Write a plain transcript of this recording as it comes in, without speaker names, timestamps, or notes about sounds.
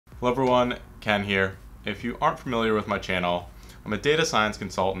Hello everyone, Ken here. If you aren't familiar with my channel, I'm a data science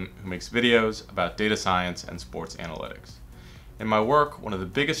consultant who makes videos about data science and sports analytics. In my work, one of the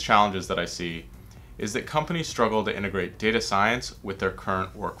biggest challenges that I see is that companies struggle to integrate data science with their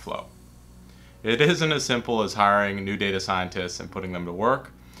current workflow. It isn't as simple as hiring new data scientists and putting them to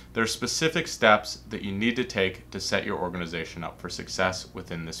work. There are specific steps that you need to take to set your organization up for success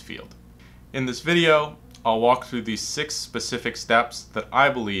within this field. In this video, I'll walk through these 6 specific steps that I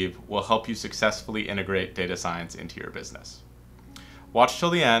believe will help you successfully integrate data science into your business. Watch till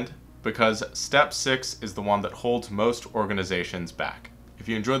the end, because step 6 is the one that holds most organizations back. If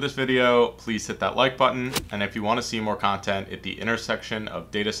you enjoyed this video, please hit that like button, and if you want to see more content at the intersection of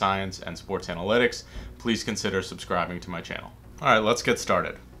data science and sports analytics, please consider subscribing to my channel. Alright, let's get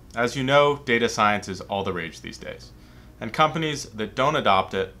started. As you know, data science is all the rage these days, and companies that don't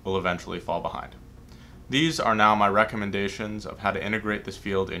adopt it will eventually fall behind. These are now my recommendations of how to integrate this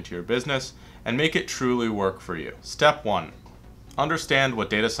field into your business and make it truly work for you. Step 1. Understand what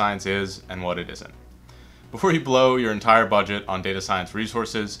data science is and what it isn't. Before you blow your entire budget on data science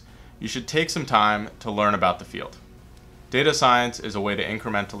resources, you should take some time to learn about the field. Data science is a way to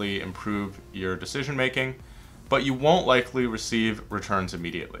incrementally improve your decision making, but you won't likely receive returns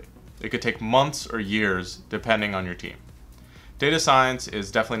immediately. It could take months or years depending on your team. Data science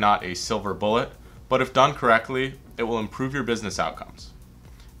is definitely not a silver bullet, but if done correctly, it will improve your business outcomes.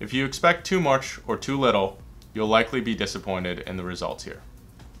 If you expect too much or too little, you'll likely be disappointed in the results here.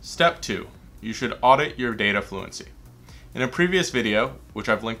 Step 2. You should audit your data fluency. In a previous video, which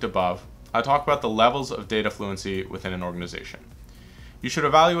I've linked above, I talk about the levels of data fluency within an organization. You should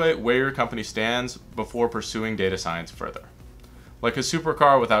evaluate where your company stands before pursuing data science further. Like a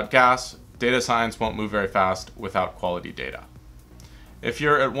supercar without gas, data science won't move very fast without quality data. If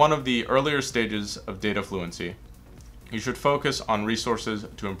you're at one of the earlier stages of data fluency, you should focus on resources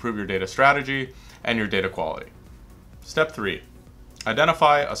to improve your data strategy and your data quality. Step 3.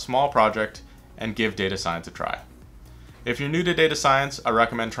 Identify a small project and give data science a try. If you're new to data science, I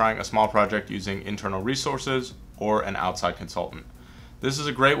recommend trying a small project using internal resources or an outside consultant. This is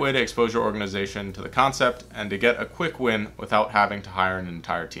a great way to expose your organization to the concept and to get a quick win without having to hire an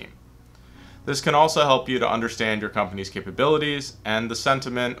entire team. This can also help you to understand your company's capabilities and the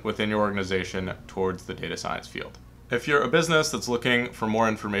sentiment within your organization towards the data science field. If you're a business that's looking for more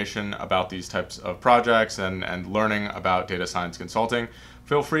information about these types of projects and learning about data science consulting,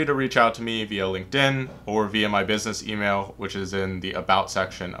 feel free to reach out to me via LinkedIn or via my business email, which is in the About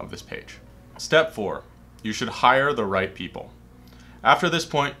section of this page. Step 4. You should hire the right people. After this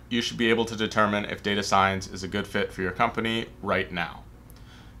point, you should be able to determine if data science is a good fit for your company right now.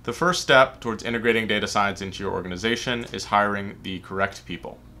 The first step towards integrating data science into your organization is hiring the correct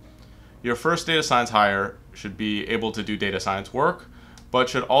people. Your first data science hire should be able to do data science work, but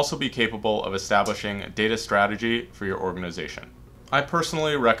should also be capable of establishing a data strategy for your organization. I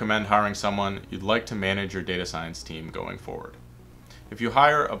personally recommend hiring someone you'd like to manage your data science team going forward. If you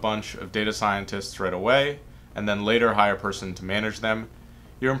hire a bunch of data scientists right away, and then later hire a person to manage them,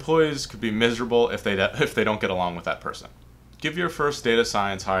 your employees could be miserable if they don't get along with that person. Give your first data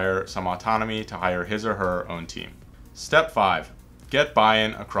science hire some autonomy to hire his or her own team. Step 5. Get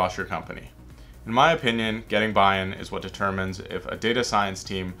buy-in across your company. In my opinion, getting buy-in is what determines if a data science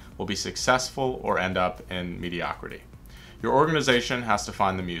team will be successful or end up in mediocrity. Your organization has to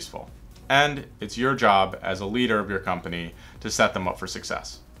find them useful, and it's your job as a leader of your company to set them up for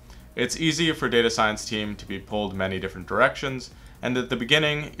success. It's easy for a data science team to be pulled many different directions, and at the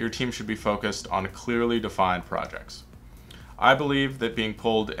beginning, your team should be focused on clearly defined projects. I believe that being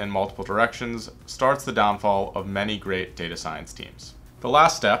pulled in multiple directions starts the downfall of many great data science teams. The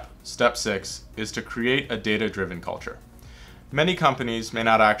last step, step 6, is to create a data-driven culture. Many companies may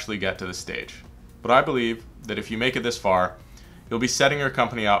not actually get to this stage, but I believe that if you make it this far, you'll be setting your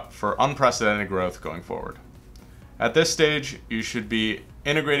company up for unprecedented growth going forward. At this stage, you should be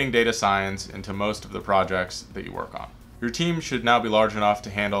integrating data science into most of the projects that you work on. Your team should now be large enough to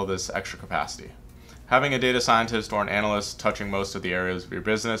handle this extra capacity. Having a data scientist or an analyst touching most of the areas of your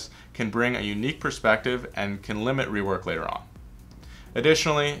business can bring a unique perspective and can limit rework later on.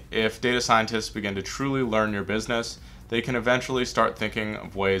 Additionally, if data scientists begin to truly learn your business, they can eventually start thinking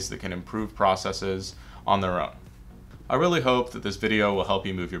of ways that can improve processes on their own. I really hope that this video will help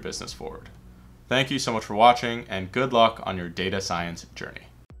you move your business forward. Thank you so much for watching, and good luck on your data science journey.